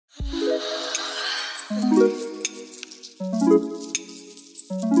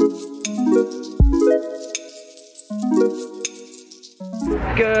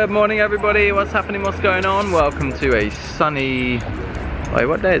morning everybody, what's happening, what's going on? Welcome to a sunny, wait,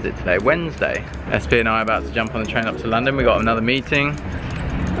 what day is it today? Wednesday. SP and I are about to jump on the train up to London. We got another meeting,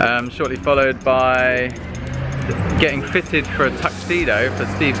 shortly followed by getting fitted for a tuxedo for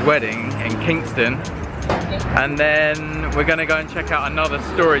Steve's wedding in Kingston. And then we're gonna go and check out another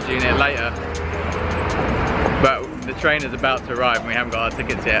storage unit later. But the train is about to arrive and we haven't got our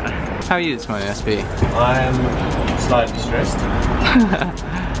tickets yet. How are you this morning, SP? I am slightly stressed.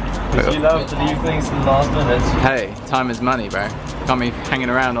 Because you love to leave things to the last minute. Hey, time is money, bro. Can't be hanging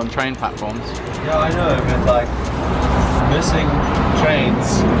around on train platforms. Yeah, I know, but like, missing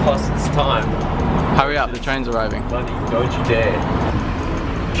trains costs time. Hurry up, the train's arriving. Money, don't you dare.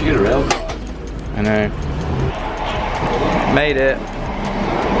 You should get a rail car. I know. Made it.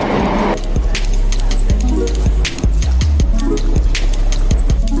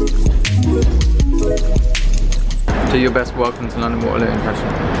 Do your best welcome to London Waterloo impression.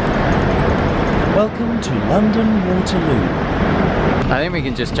 Welcome to London Waterloo. I think we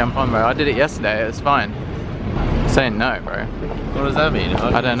can just jump on, bro. I did it yesterday, it's fine. Saying no, bro. What does that mean?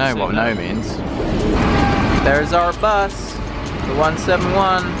 I don't know what no means. There's our bus, the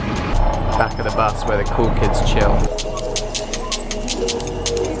 171. Back of the bus where the cool kids chill.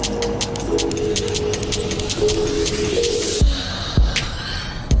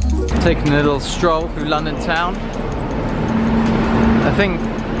 Taking a little stroll through London town.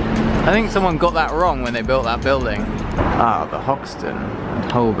 I think someone got that wrong when they built that building. Ah, the Hoxton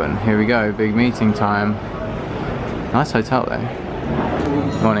and Holborn. Here we go, big meeting time. Nice hotel though.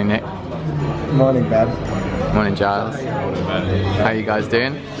 Morning, Nick. Morning, Bab. Morning, Giles. How you guys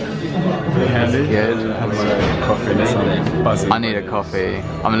doing? Good. I need a coffee.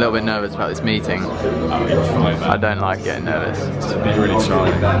 I'm a little bit nervous about this meeting. I don't like getting nervous. Be really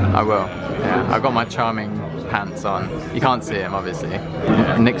charming. I will. Yeah, I've got my charming pants on. You can't see him, obviously.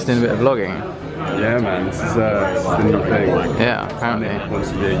 Nick's doing a bit of vlogging. Yeah, man. This is the new thing. Yeah, apparently. Wants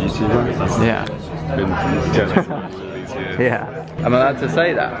to be a YouTuber. Yeah. Been jealous. Yeah. Am I allowed to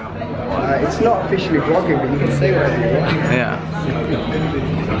say that? It's not officially vlogging, but you can say whatever you want. Yeah.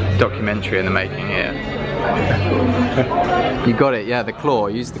 Documentary in the making here. You got it, yeah, the claw,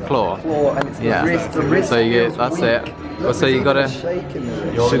 use the claw. Claw, and it's the wrist, so you get, that's it. Well, so you gotta,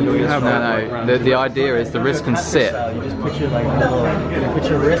 no, the idea is the wrist can sit. You just put your put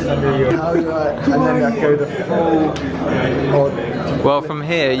your wrist under your, and then that go the full, well, from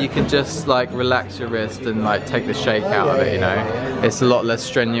here you can just like relax your wrist and like take the shake out of it, you know. It's a lot less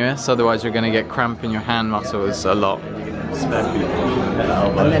strenuous, otherwise you're gonna get cramp in your hand muscles a lot. and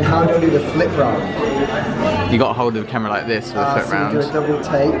then how do you do the flip round? You got to hold the camera like this with the flip so round. you do a double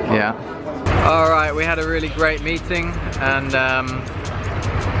take. Yeah. Alright, we had a really great meeting and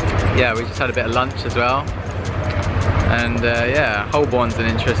yeah, we just had a bit of lunch as well. And yeah, Holborn's an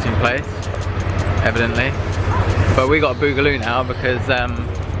interesting place, evidently. But we got a boogaloo now because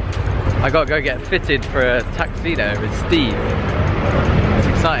I got to go get fitted for a tuxedo with Steve. It's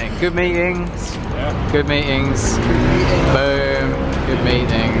exciting. Good meetings. Good meetings. Boom. Good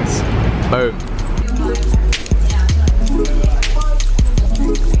meetings. Boom.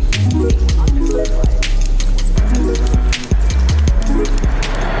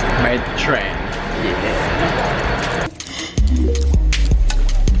 Made the train. Yeah.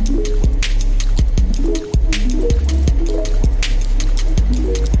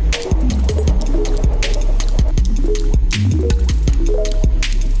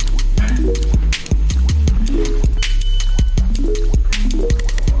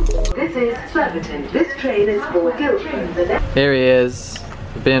 This is Surrey. This train is for Guildford. Here he is,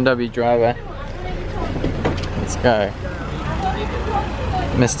 the BMW driver. Let's go.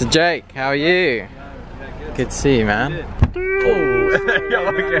 Mr. Jake, how are you? Good to see you, man. Yeah,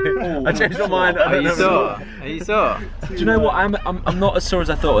 okay. I changed my mind. Are you sore? Are you sore? Do you know what? I'm not as sore as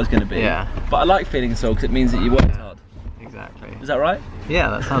I thought I was going to be. Yeah. But I like feeling sore because it means that you worked hard. Exactly. Is that right? Yeah,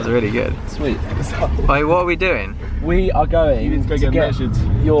 that sounds really good. Sweet. Wait, what are we doing? We are going to get measured.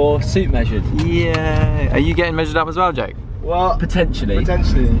 Your suit measured. Yeah. Are you getting measured up as well, Jake? Well, Potentially.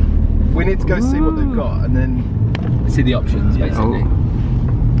 potentially. We need to go see what they've got and then See the options, basically.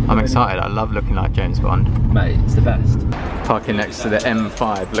 Oh. I'm excited. I love looking like James Bond. Mate, it's the best. Parking next to the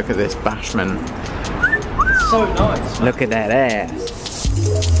M5. Look at this bashman. It's so nice. Look at that ass.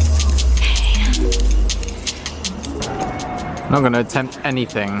 I'm not going to attempt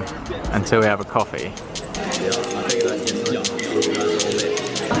anything until we have a coffee.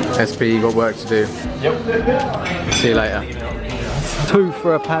 SP, you got work to do. Yep. See you later. 2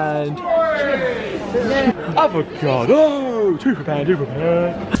 for a pound. Avocado! 2 for a pound, 2 for a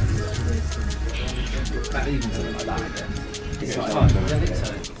pound.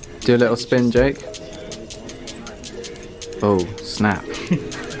 Do a little spin, Jake. Oh, snap.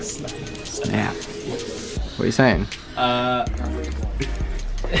 Snap. What are you saying? I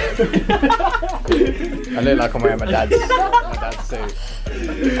look like I'm wearing my dad's suit.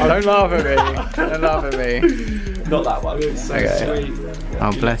 Oh, don't laugh at me. Don't laugh at me. Not that one. Okay.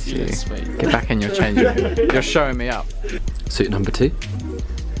 Oh, bless you. Get back in your changing room. You're showing me up. Suit number 2.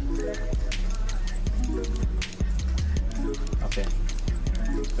 Okay.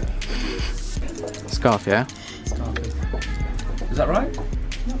 Scarf, yeah? Is that right?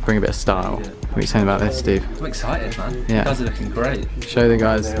 Bring a bit of style. What are you saying about this, Steve? I'm excited, man. Yeah. You guys are looking great. Show the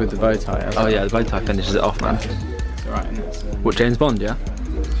guys with the bow tie. Oh yeah, the bow tie finishes it off, man. It's alright, isn't it? What, James Bond, yeah?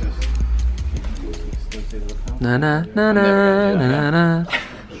 Na na na na na na.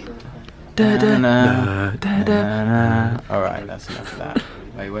 Da da da da da. Alright, that's enough of that.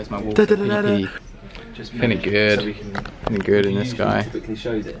 Wait, where's my water PP? Feeling good. Feeling good in this guy. Look at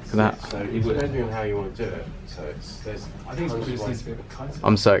that. Depending on how you want to do it. So I think it's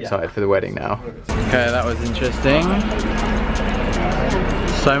I'm so excited for the wedding now. Okay, that was interesting.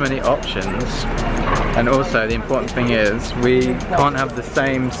 So many options. And also the important thing is we can't have the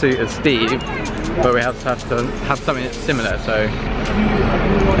same suit as Steve, but we have to have something that's similar. So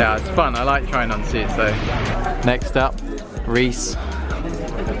yeah, it's fun. I like trying on suits though. Next up, Reese.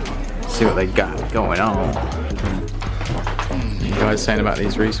 See what they got going on. You guys saying about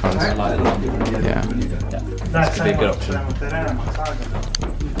these Reese ones? Yeah. That's a good option.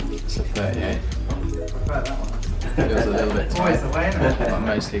 It's a 38. Feels a little bit tight. I'm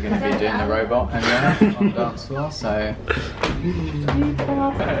mostly going to be doing the robot anyway on the dance floor, so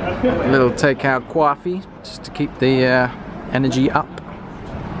a little takeout coffee just to keep the energy up.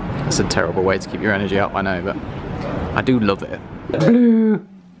 It's a terrible way to keep your energy up, I know, but I do love it. Blue.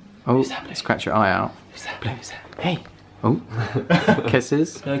 Oh, scratch your eye out. Blue. Hey. Oh.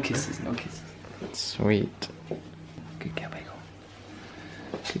 Kisses. No kisses, no kisses. Sweet. Good girl, bagel.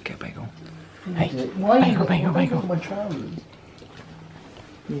 Good girl, bagel. Hey, bagel. My trousers.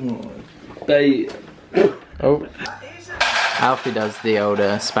 They. Oh. Alfie does the old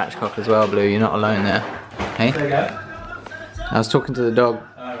spatchcock as well, Blue. You're not alone there. Hey. There you go. I was talking to the dog.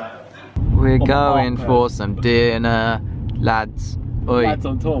 We're going for some dinner, lads. Oi. Lads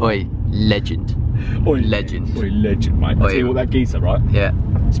on top. Oi. Legend. Oi. Legend. Oi, legend, mate. I'll tell you what, that geezer, right? Yeah.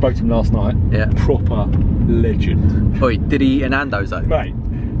 Spoke to him last night. Yeah. Proper legend. Oi, did he eat an Nando's though? Mate,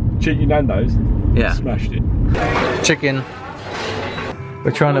 cheeky Nando's. Yeah. Smashed it. Chicken.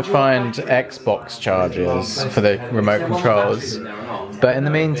 We're trying to find Xbox chargers for the remote controls. But in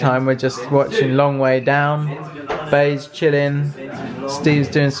the meantime, we're just watching Long Way Down. Bay's chilling. Steve's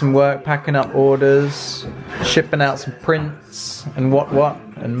doing some work, packing up orders, shipping out some prints and what,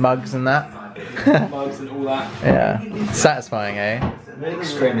 and mugs and that. Mugs and all that. Yeah. Satisfying, eh?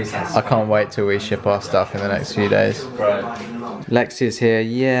 Extremely satisfying. I can't wait till we ship our stuff in the next few days. Right. Alexia's here,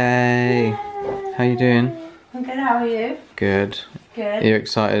 yay! How you doing? I'm good, how are you? Good. Good. Are you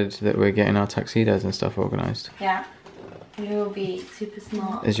excited that we're getting our tuxedos and stuff organised? Yeah. You will be super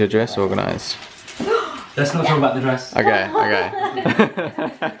smart. Is your dress organised? Let's not talk about the dress. Okay.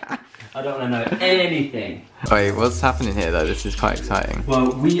 I don't want to know anything. Wait, what's happening here though? This is quite exciting.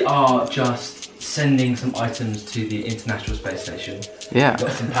 Well, we are just sending some items to the International Space Station. Yeah. We've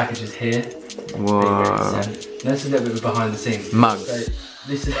got some packages here. Whoa. Let's a little bit of behind the scenes. Mugs. So,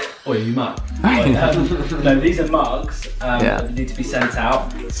 this is, oh, you mug. No, these are mugs that need to be sent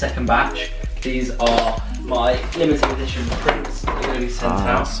out. Second batch. These are my limited edition prints that are going to be sent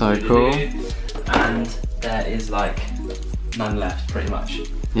out. So cool. And there is like none left, pretty much.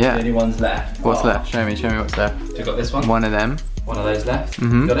 Yeah. The only ones left. What's left? Show me what's left. So we've got this one. One of them. One of those left.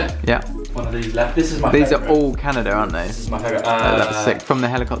 Mm-hmm. Got it? Yeah. One of these left. This is my These favourite. are all Canada, aren't they? This is my favourite. That's sick. From the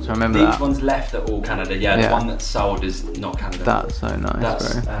helicopter, I remember These that. ones left are all Canada. Yeah, Yeah. the one that's sold is not Canada. That's so nice,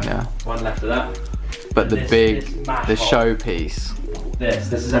 That's bro. Yeah. one left of that. But the this big, matte the hole. showpiece.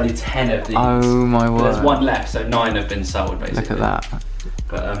 This is only 10 of these. Oh my But word. there's one left, so 9 have been sold basically. Look at that.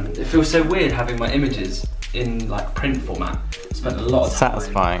 But it feels so weird having my images in like print format. I spent a lot of time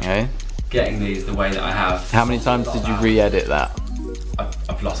Satisfying, eh? getting these the way that I have. How many times did you re-edit that?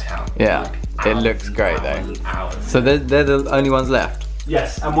 I've lost count. Yeah. Like, It hours looks and great hours though. and hours. So they're the only ones left?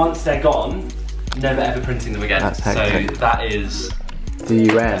 Yes, and once they're gone, never ever printing them again. That's hectic. So that is The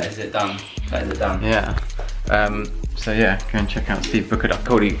that UN. is it done. That is it done. Yeah. So yeah, go and check out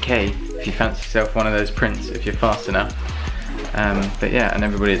stevebooker.co.uk if you fancy yourself one of those prints, if you're fast enough. But yeah, and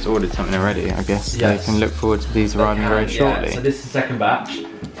everybody that's ordered something already, I guess they can look forward to these arriving very shortly. Yeah, so this is the second batch.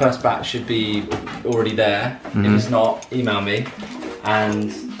 First batch should be already there. If it's not, email me.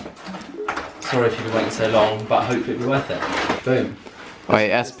 And sorry if you've been waiting so long, but hopefully it'll be worth it. Boom.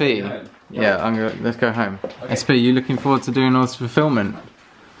 Wait, SP? Yeah, let's go home. Okay. SP, you looking forward to doing all this fulfillment?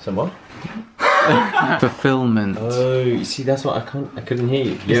 Some what? Fulfillment. Oh, you see, that's what I couldn't hear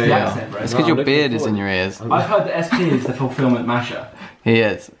you. Yeah. It's because your beard is in your ears. I've heard that SP is the fulfillment masher. He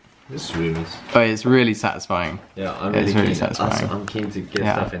is. It's rumours. Oh, it's really satisfying. Yeah, I'm really keen. satisfying. I'm keen to get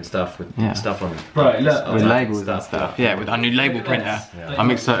stuff with stuff on it. Right, look. With labels and stuff. Yeah, with our new label printer. Yeah. I'm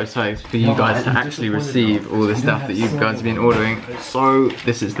excited for you guys to actually receive all the stuff that you guys have been ordering. So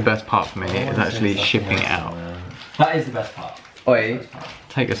this is the best part for me, is actually shipping it out. That is the best part. Oi,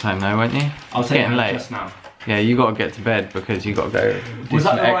 take us home though, won't you? I'll take getting it late. just now. Yeah, you got to get to bed because you got to go do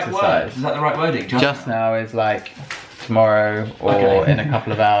some exercise. Is that the right wording? Just now is like tomorrow or in a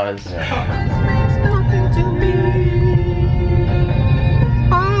couple of hours. You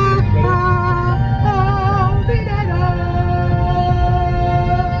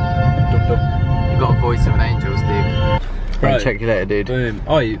got a voice of an angel, Steve. Right. Check you later, dude. Boom.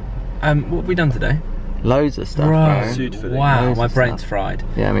 Oh, what have we done today? Loads of stuff, bro. Wow, my brain's fried.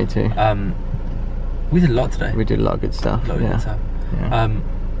 Yeah, me too. We did a lot today. We did a lot of good stuff. Yeah.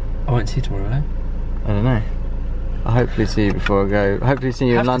 I won't see you tomorrow, will I? I don't know. I'll hopefully see you before I go. Hopefully see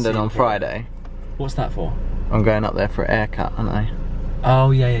you in London on Friday. What's that for? I'm going up there for a haircut, aren't I?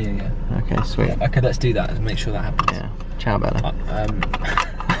 Oh, yeah. Okay, sweet. Okay, let's do that and make sure that happens. Yeah. Ciao, Bella.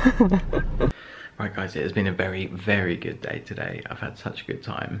 Right, guys, it has been a very, very good day today. I've had such a good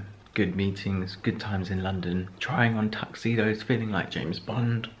time. Good meetings, good times in London, trying on tuxedos, feeling like James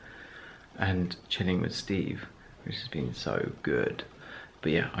Bond, and chilling with Steve, which has been so good.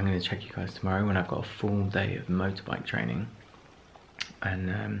 But yeah, I'm going to check you guys tomorrow when I've got a full day of motorbike training.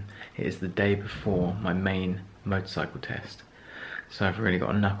 And it is the day before my main motorcycle test. So I've really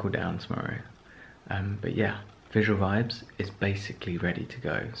got to knuckle down tomorrow. But yeah, Visual Vibes is basically ready to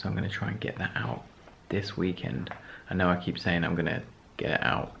go. So I'm going to try and get that out this weekend. I know I keep saying I'm going to get it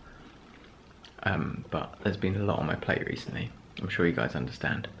out. But there's been a lot on my plate recently. I'm sure you guys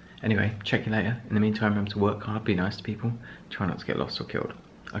understand. Anyway, check you later. In the meantime, remember to work hard, be nice to people, try not to get lost or killed.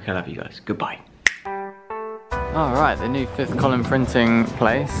 Okay, I love you guys. Goodbye. Alright, the new 5th column printing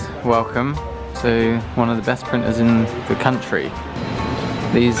place. Welcome to one of the best printers in the country.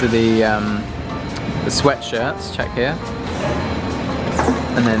 These are the sweatshirts, check here.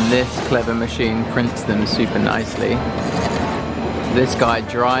 And then this clever machine prints them super nicely. This guy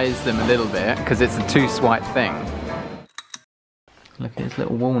dries them a little bit because it's a 2-swipe thing. Look at his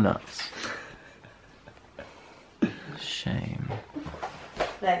little walnuts. Shame.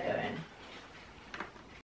 They're going.